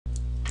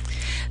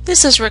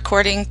This is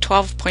recording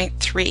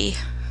 12.3,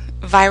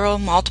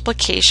 Viral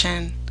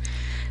Multiplication,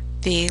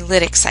 the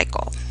Lytic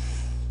cycle.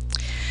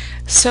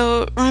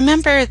 So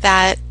remember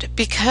that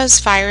because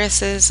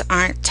viruses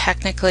aren't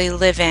technically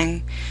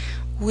living,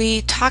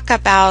 we talk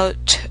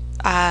about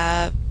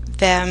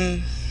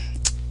them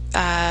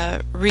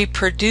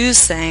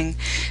reproducing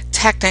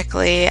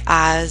technically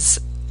as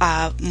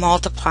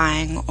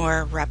multiplying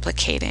or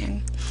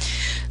replicating.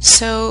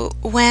 So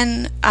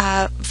when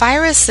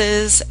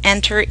viruses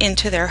enter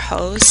into their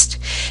host,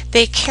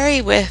 they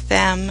carry with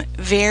them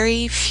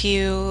very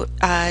few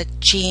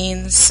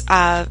genes,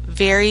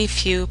 very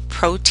few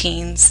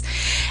proteins,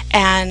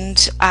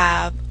 and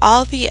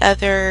all the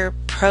other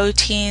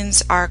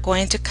proteins are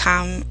going to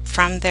come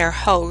from their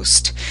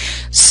host.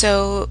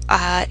 So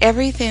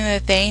everything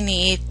that they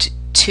need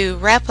to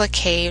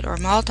replicate or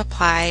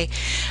multiply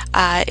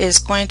is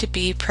going to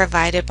be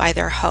provided by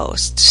their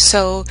host.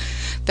 So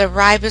the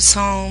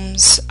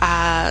ribosomes,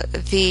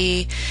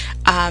 the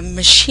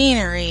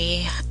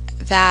machinery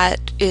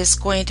that is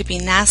going to be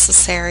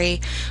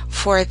necessary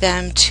for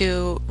them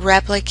to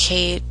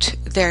replicate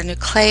their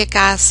nucleic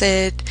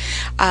acid,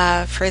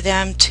 for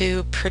them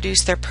to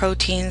produce their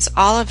proteins,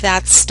 all of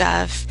that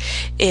stuff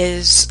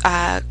is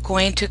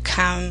going to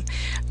come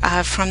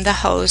from the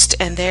host,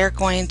 and they're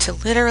going to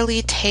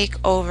literally take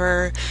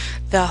over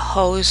the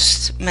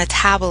host's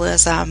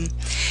metabolism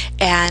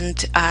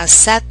and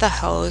set the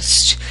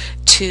host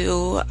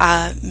to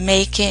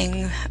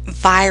making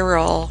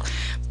viral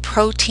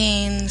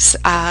proteins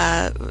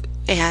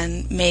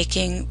and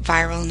making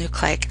viral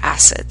nucleic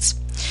acids.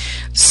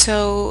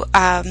 So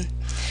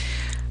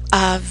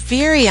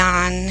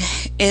virion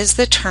is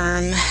the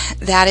term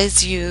that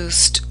is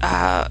used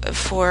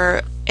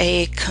for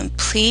a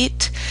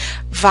complete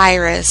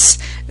virus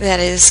that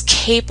is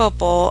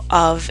capable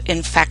of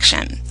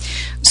infection.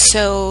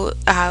 So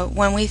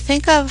when we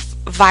think of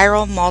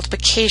viral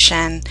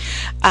multiplication,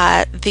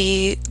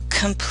 the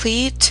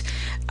complete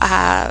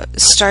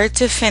start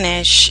to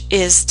finish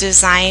is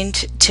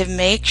designed to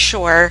make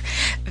sure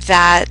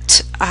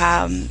that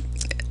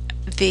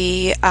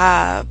the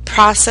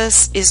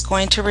process is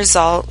going to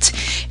result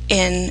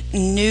in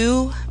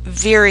new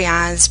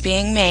virions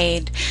being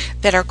made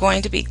that are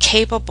going to be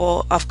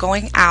capable of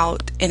going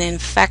out and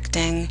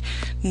infecting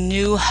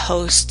new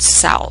host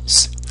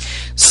cells.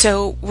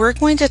 So we're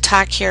going to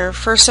talk here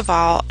first of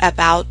all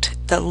about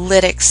the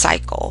lytic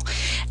cycle,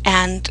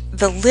 and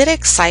the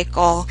lytic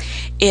cycle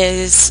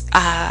is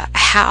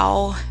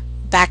how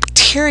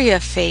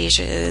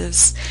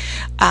bacteriophages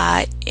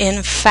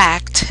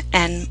infect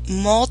and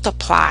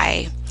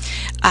multiply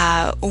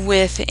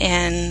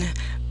within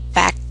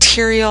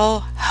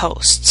bacterial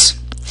hosts.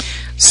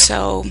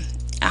 So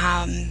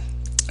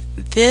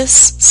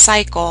this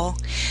cycle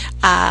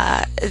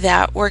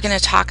that we're going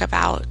to talk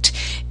about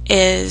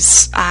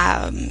is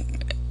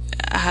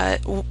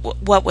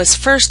what was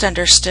first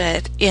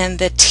understood in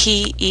the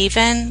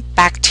T-even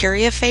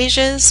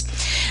bacteriophages.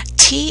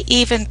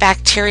 T-even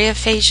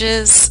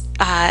bacteriophages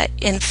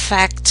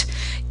infect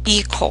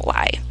E.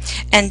 coli.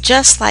 And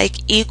just like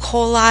E.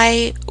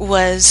 coli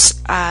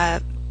was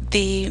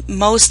the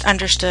most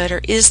understood,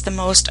 or is the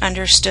most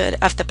understood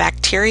of the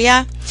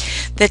bacteria,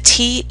 the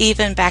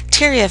T-even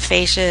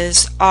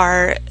bacteriophages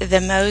are the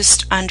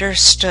most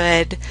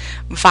understood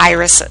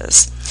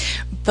viruses.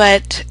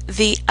 But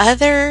the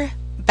other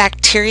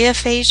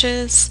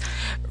bacteriophages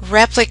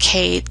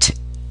replicate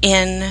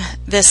in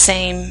the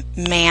same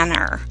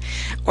manner,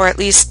 or at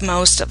least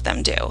most of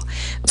them do.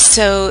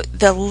 So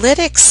the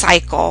lytic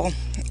cycle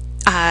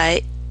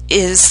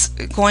is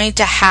going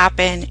to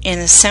happen in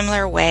a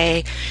similar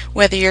way,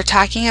 whether you're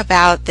talking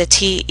about the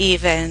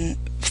T-even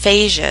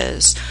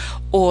phages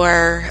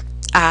or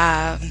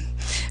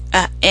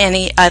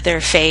any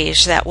other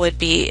phage that would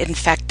be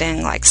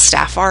infecting, like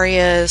Staph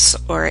aureus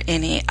or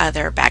any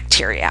other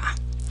bacteria.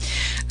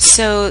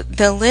 So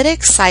the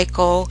lytic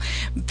cycle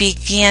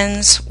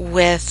begins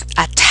with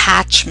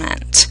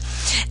attachment,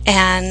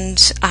 and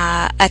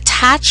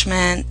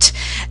attachment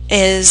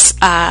is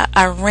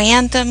a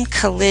random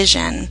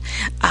collision,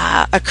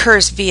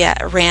 occurs via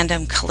a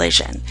random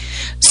collision.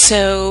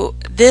 So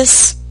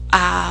this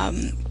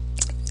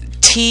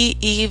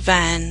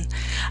T-even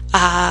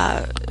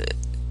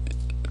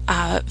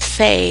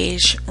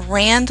phage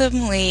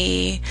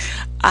randomly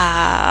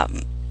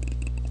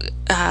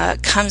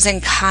comes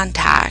in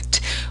contact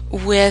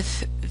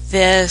with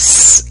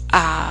this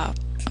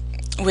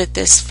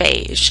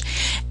phage,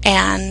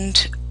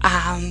 and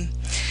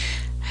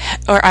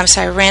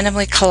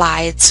randomly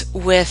collides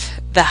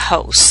with the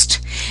host.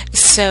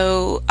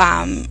 So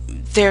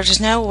there's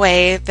no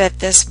way that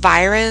this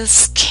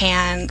virus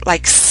can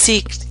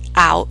seek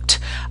out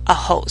a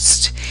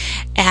host,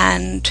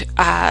 and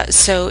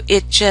so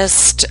it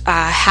just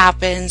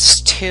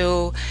happens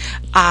to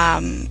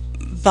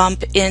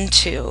bump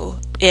into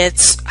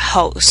its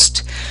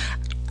host,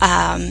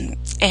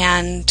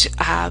 and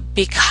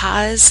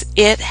because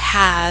it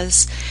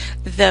has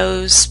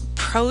those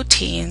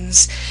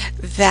proteins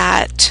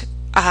that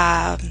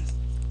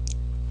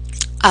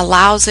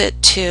allows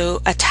it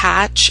to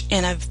attach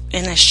in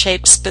a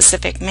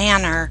shape-specific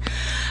manner.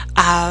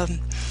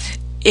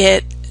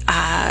 It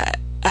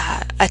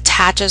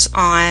attaches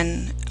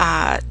on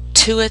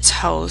to its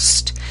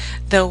host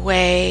the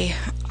way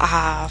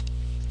a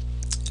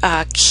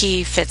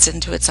key fits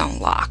into its own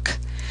lock.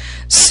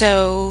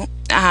 So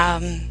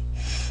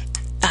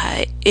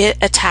it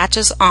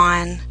attaches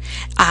on.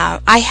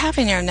 I have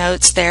in your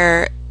notes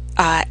there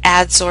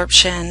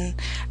adsorption,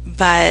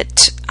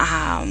 but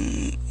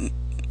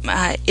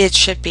it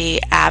should be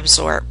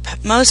absorb.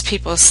 Most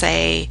people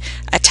say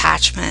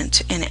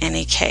attachment in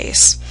any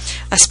case,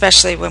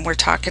 especially when we're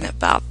talking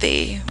about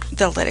the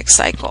lytic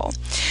cycle.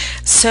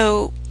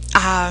 So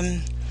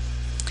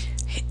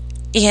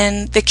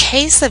in the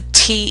case of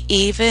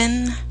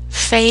T-even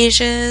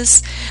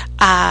phages,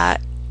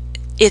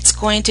 it's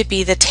going to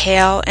be the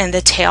tail and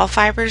the tail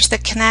fibers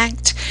that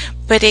connect,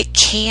 but it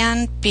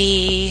can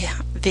be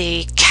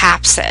the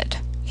capsid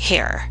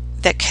here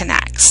that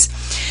connects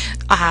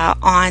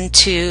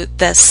onto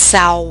the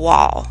cell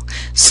wall.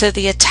 So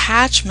the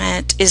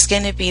attachment is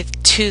going to be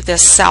to the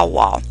cell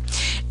wall.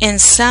 In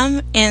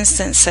some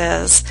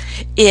instances,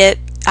 it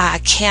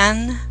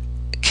can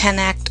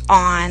connect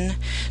on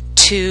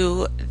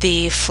to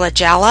the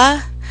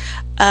flagella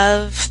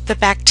of the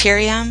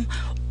bacterium,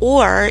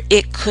 or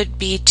it could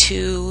be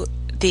to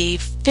the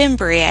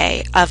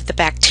fimbriae of the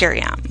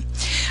bacterium.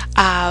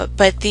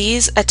 But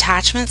these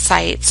attachment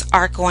sites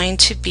are going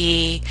to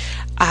be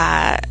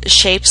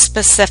shape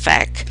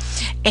specific,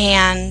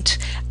 and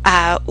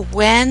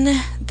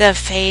when the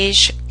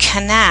phage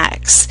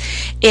connects,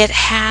 it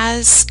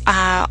has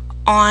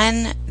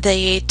on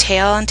the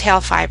tail and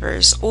tail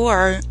fibers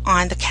or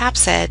on the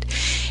capsid,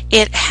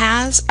 it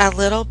has a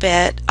little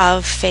bit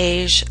of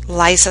phage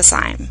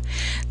lysozyme.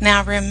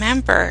 Now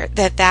remember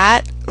that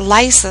that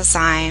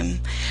lysozyme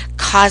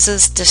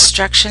causes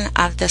destruction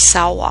of the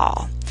cell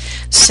wall.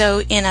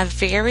 So in a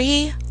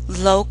very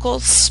local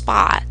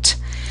spot,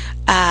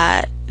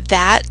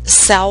 that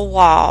cell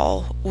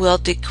wall will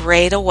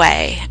degrade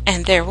away,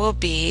 and there will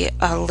be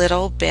a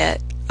little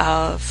bit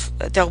of,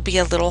 there'll be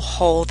a little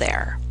hole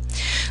there.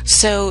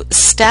 So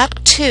step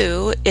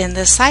 2 in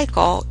the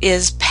cycle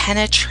is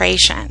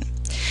penetration.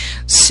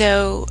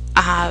 So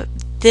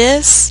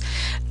this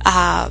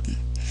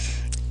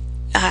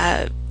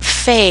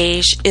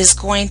phage is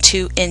going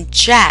to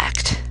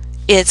inject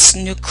its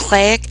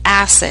nucleic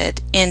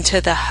acid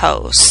into the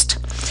host,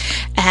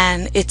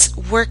 and it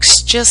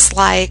works just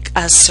like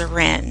a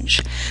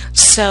syringe.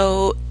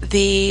 So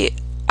the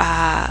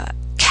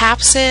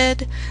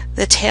capsid,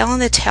 the tail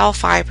and the tail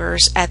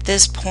fibers at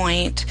this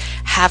point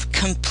have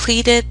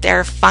completed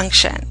their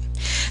function.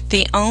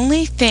 The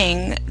only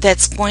thing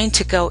that's going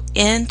to go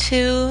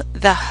into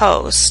the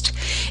host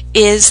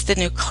is the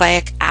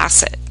nucleic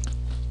acid.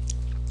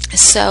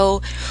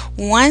 So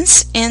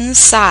once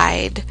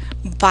inside,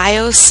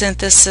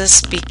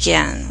 biosynthesis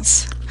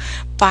begins.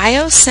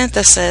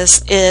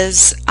 Biosynthesis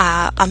is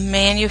a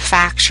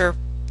manufacturing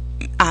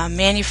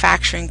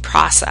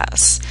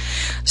process.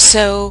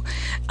 So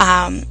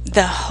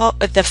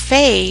the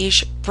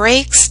phage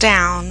breaks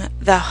down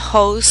the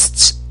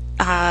host's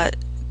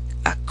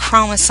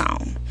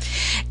chromosome,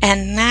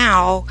 and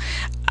now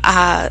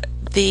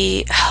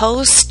the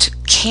host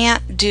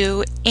can't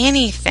do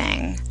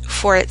anything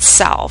for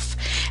itself,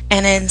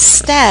 and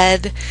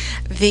instead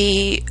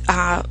the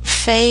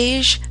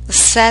phage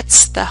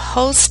sets the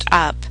host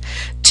up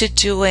to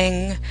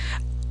doing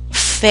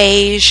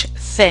phage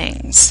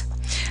things.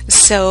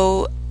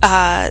 So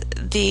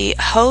the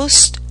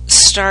host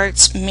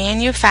starts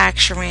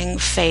manufacturing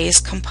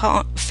phage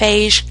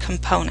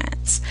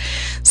components.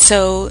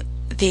 So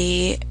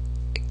the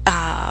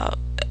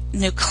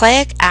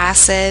nucleic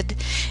acid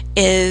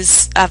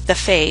of the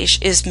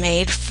phage is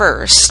made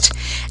first,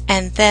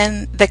 and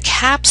then the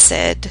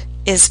capsid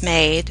is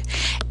made,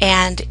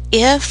 and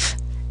if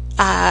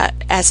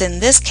as in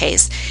this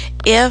case,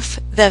 if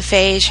the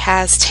phage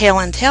has tail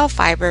and tail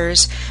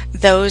fibers,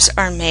 those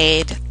are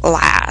made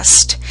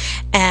last.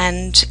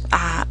 And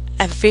a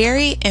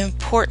very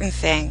important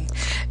thing,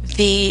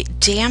 the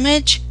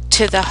damage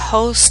to the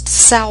host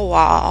cell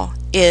wall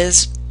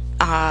is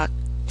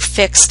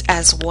fixed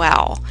as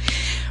well.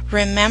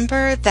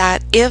 Remember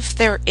that if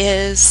there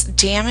is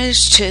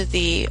damage to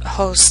the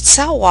host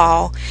cell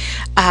wall,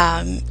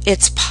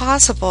 it's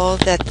possible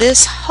that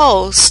this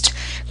host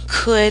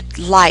could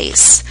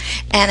lyse,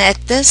 and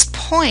at this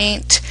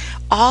point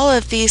all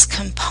of these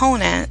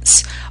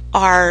components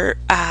are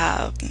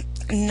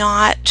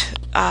not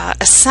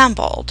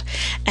assembled,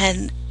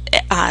 and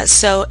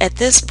so at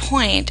this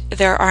point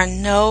there are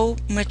no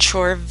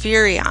mature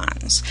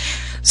virions.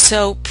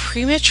 So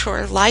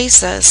premature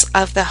lysis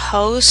of the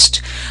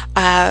host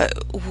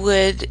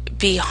would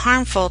be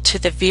harmful to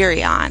the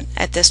virion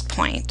at this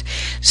point.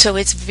 So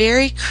it's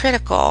very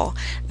critical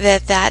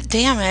that that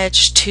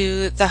damage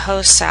to the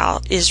host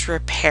cell is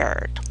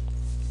repaired.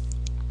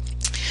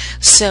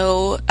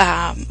 So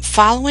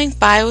following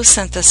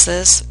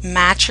biosynthesis,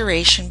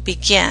 maturation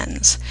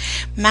begins.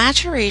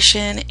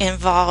 Maturation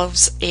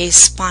involves a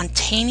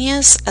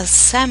spontaneous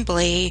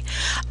assembly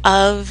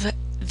of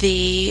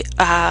the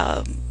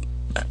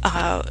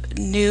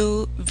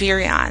new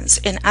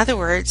virions. In other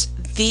words,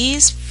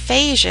 these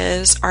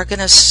phages are going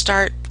to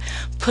start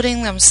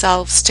putting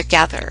themselves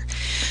together.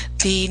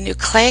 The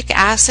nucleic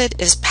acid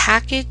is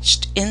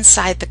packaged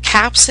inside the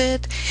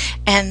capsid,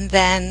 and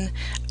then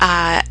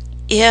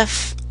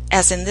if,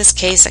 as in this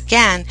case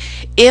again,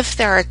 if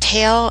there are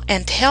tail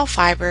and tail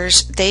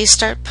fibers, they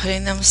start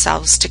putting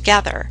themselves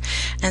together.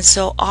 And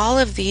so all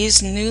of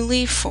these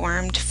newly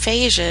formed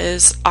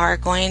phages are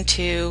going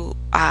to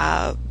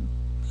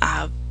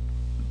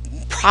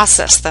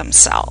process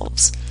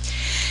themselves.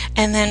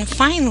 And then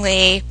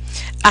finally,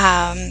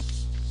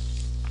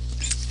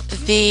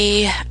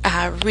 the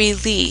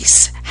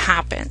release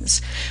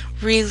happens.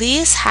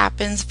 Release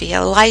happens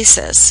via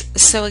lysis.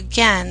 So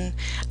again,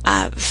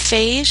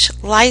 phage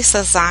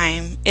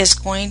lysozyme is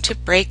going to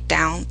break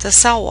down the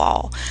cell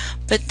wall,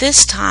 but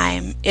this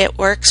time it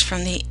works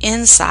from the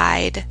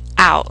inside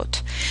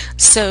out.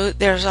 So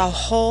there's a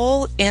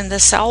hole in the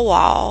cell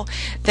wall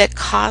that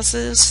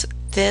causes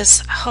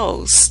this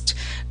host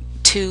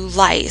to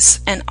lyse,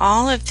 and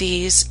all of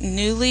these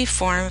newly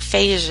formed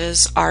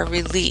phages are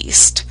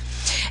released.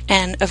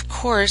 And of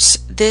course,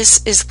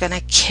 this is going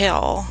to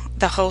kill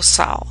the host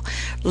cell,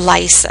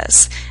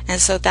 lysis.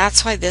 And so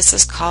that's why this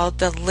is called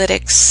the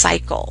lytic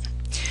cycle.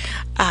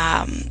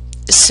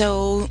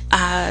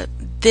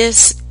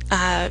 This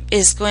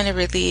is going to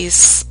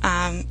release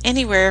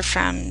anywhere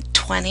from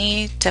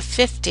 20 to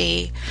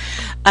 50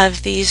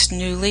 of these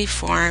newly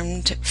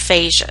formed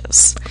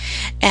phages.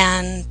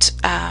 And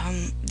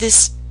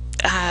this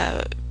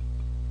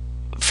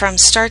from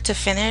start to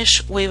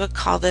finish, we would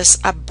call this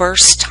a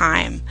burst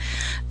time.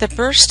 The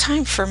burst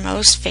time for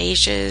most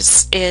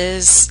phages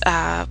is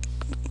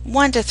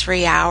 1 to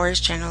 3 hours,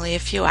 generally a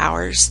few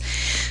hours.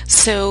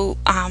 So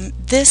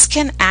this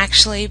can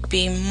actually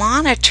be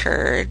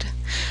monitored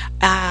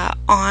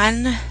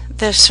on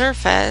the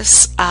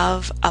surface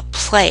of a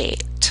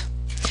plate.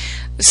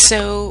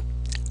 So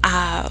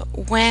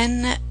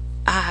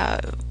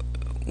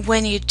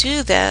when you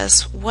do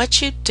this,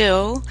 what you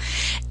do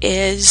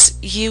is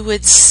you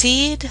would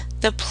seed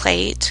the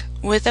plate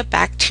with a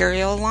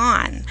bacterial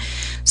lawn.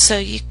 So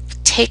you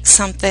take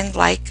something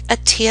like a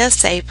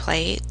TSA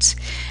plate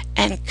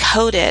and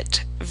coat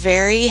it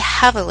very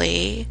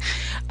heavily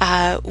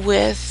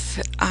with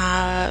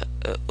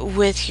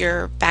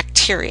your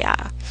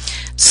bacteria.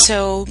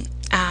 So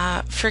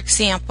for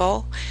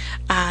example,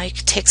 you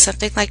could take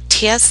something like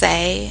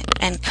TSA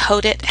and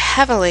coat it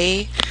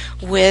heavily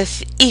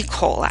with E.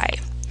 coli.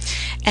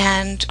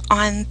 And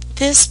on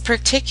this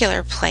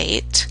particular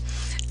plate,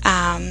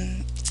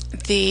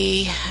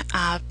 the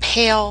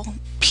pale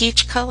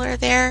peach color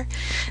there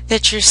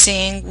that you're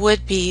seeing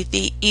would be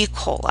the E.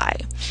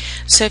 coli.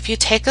 So if you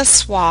take a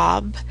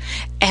swab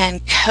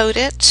and coat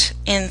it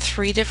in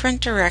 3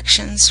 different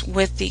directions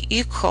with the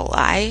E.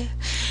 coli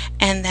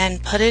and then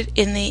put it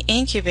in the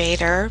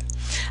incubator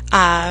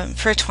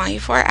for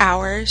 24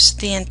 hours,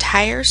 the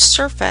entire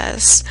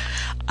surface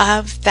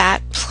of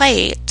that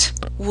plate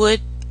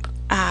would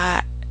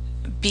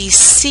be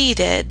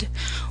seeded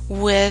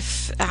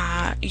with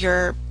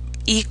your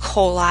E.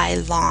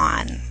 coli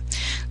lawn.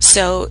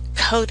 So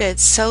coated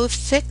so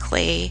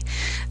thickly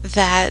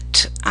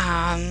that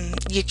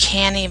you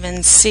can't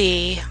even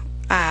see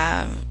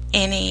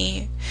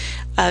any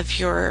of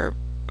your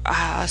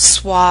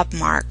swab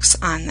marks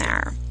on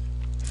there.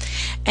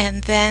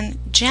 And then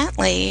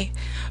gently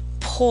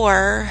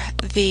pour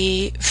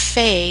the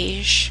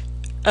phage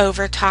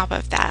over top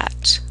of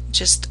that.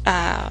 Just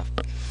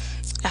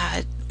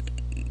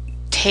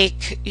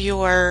take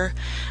your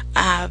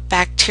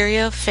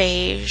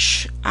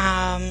bacteriophage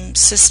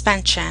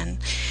suspension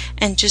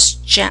and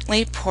just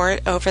gently pour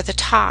it over the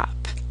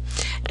top.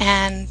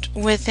 And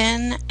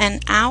within an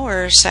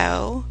hour or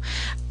so,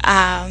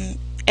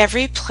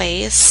 every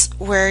place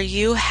where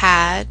you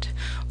had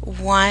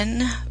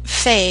one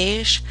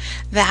phage,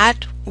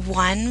 that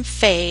one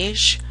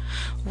phage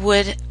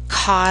would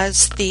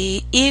cause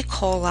the E.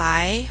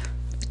 coli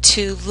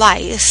to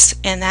lyse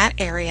in that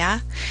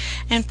area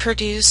and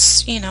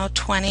produce,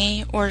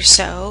 20 or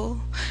so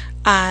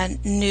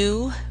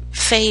new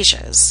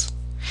phages.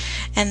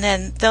 And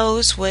then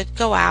those would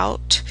go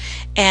out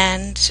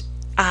and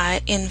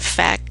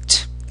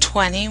infect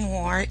 20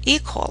 more E.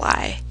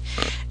 coli.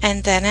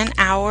 And then an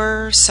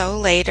hour or so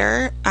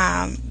later,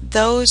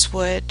 those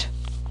would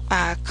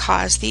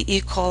cause the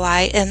E.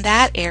 coli in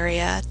that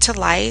area to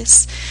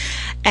lyse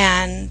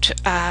and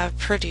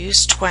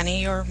produce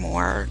 20 or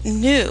more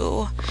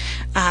new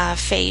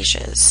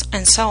phages,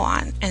 and so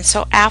on. And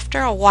so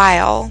after a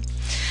while,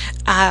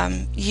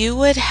 you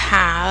would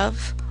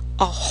have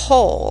a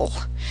hole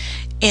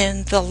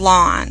in the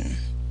lawn.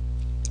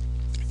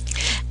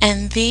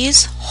 And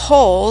these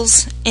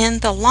holes in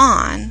the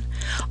lawn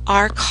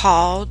are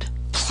called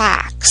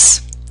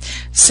plaques.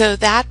 So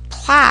that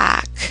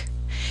plaque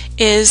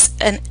is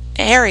an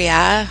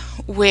area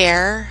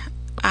where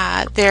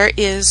there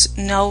is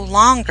no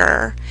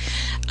longer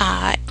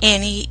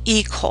any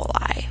E.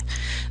 coli.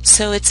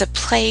 So it's a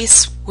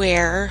place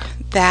where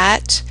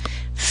that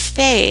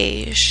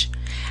phage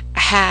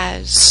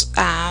has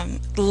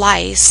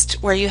lysed,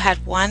 where you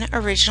had one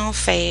original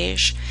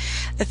phage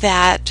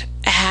that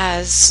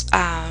has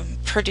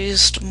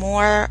produced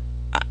more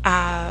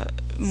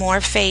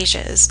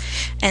phages,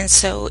 and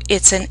so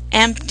it's an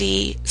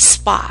empty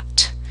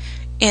spot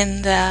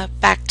in the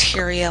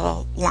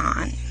bacterial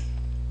lawn.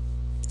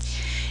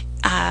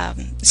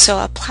 So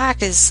a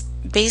plaque is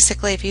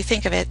basically, if you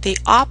think of it, the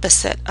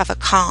opposite of a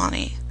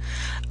colony.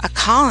 A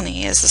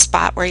colony is a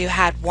spot where you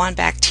had one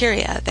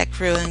bacteria that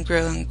grew and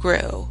grew and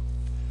grew.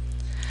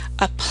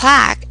 A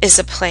plaque is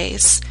a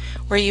place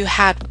where you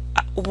had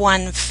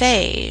one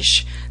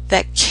phage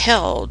that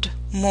killed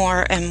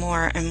more and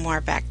more and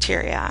more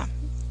bacteria,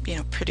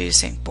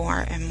 producing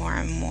more and more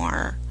and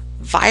more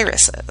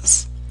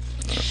viruses.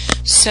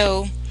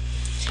 So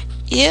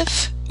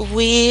if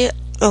we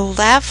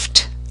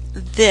left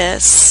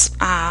this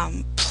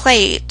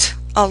plate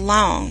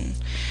alone,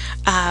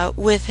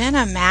 within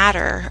a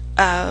matter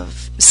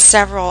of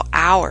several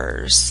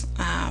hours,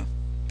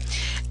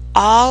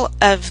 all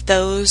of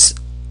those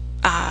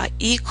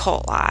E.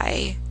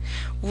 coli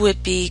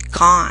would be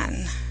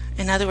gone.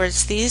 In other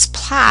words, these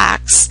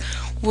plaques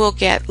will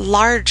get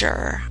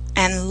larger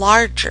and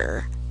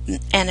larger,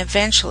 and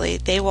eventually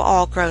they will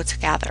all grow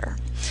together,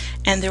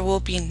 and there will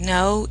be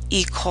no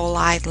E.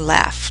 coli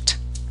left.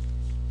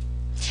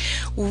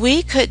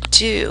 We could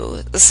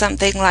do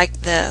something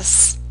like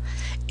this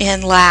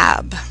in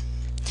lab.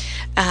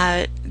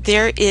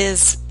 There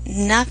is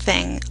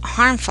nothing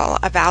harmful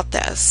about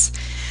this.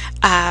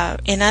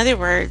 In other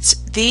words,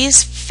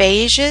 these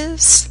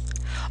phages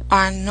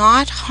are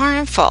not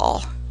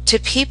harmful to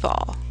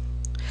people.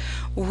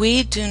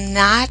 We do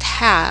not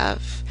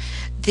have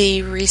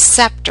the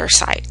receptor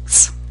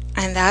sites,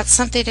 and that's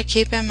something to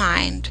keep in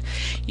mind.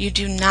 You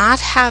do not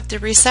have the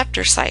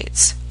receptor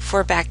sites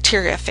for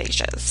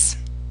bacteriophages.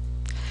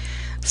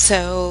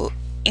 So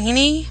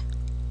any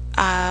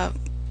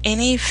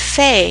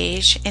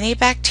phage, any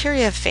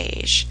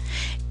bacteriophage,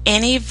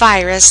 any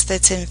virus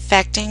that's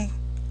infecting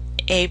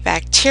a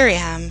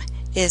bacterium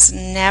is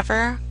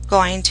never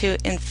going to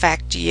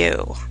infect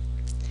you.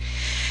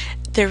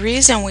 The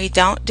reason we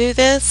don't do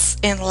this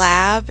in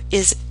lab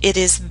is it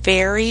is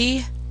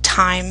very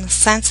time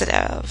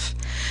sensitive.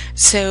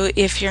 So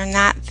if you're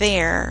not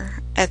there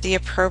at the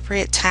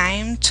appropriate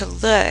time to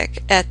look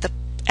at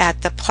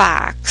the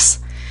plaques,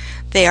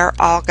 they are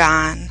all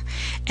gone.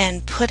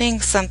 And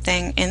putting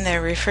something in the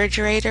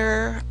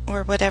refrigerator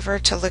or whatever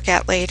to look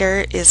at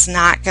later is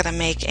not going to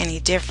make any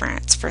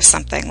difference for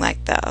something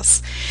like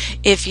this.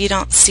 If you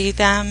don't see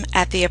them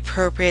at the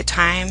appropriate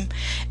time,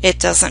 it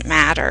doesn't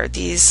matter.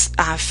 These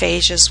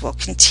phages will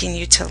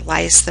continue to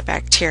lyse the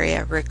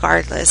bacteria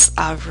regardless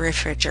of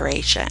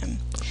refrigeration.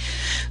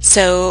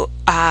 So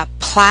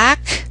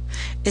plaque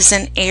is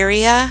an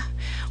area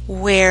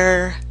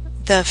where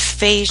the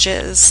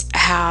phages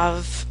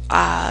have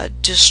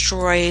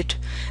destroyed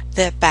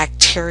the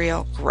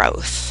bacterial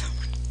growth.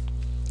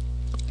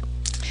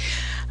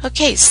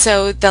 Okay,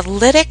 so the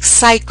lytic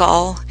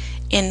cycle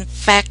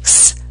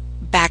infects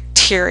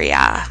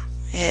bacteria.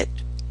 It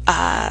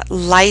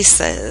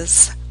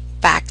lyses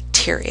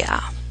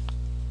bacteria.